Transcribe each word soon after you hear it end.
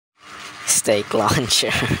Steak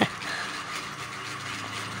launcher.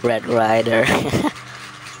 Red Rider.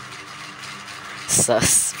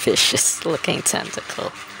 Suspicious looking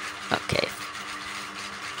tentacle. Okay.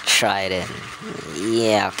 Trident.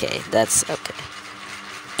 Yeah, okay. That's okay.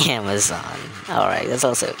 Amazon. Alright, that's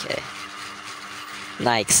also okay.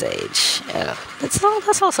 Nike Sage. Oh,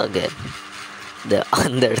 that's also good. The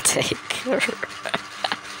Undertaker.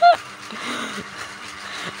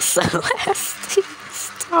 Celeste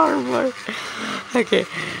Starboard. Okay,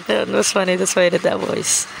 that's funny. That's why I did that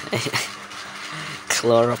voice.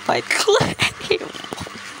 Chlorophyte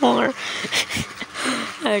Claymore.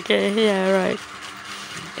 Okay, yeah, right.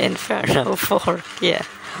 Inferno Fork. Yeah.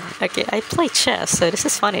 Okay, I play chess, so this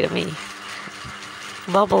is funny to me.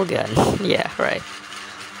 Bubble gun. Yeah, right.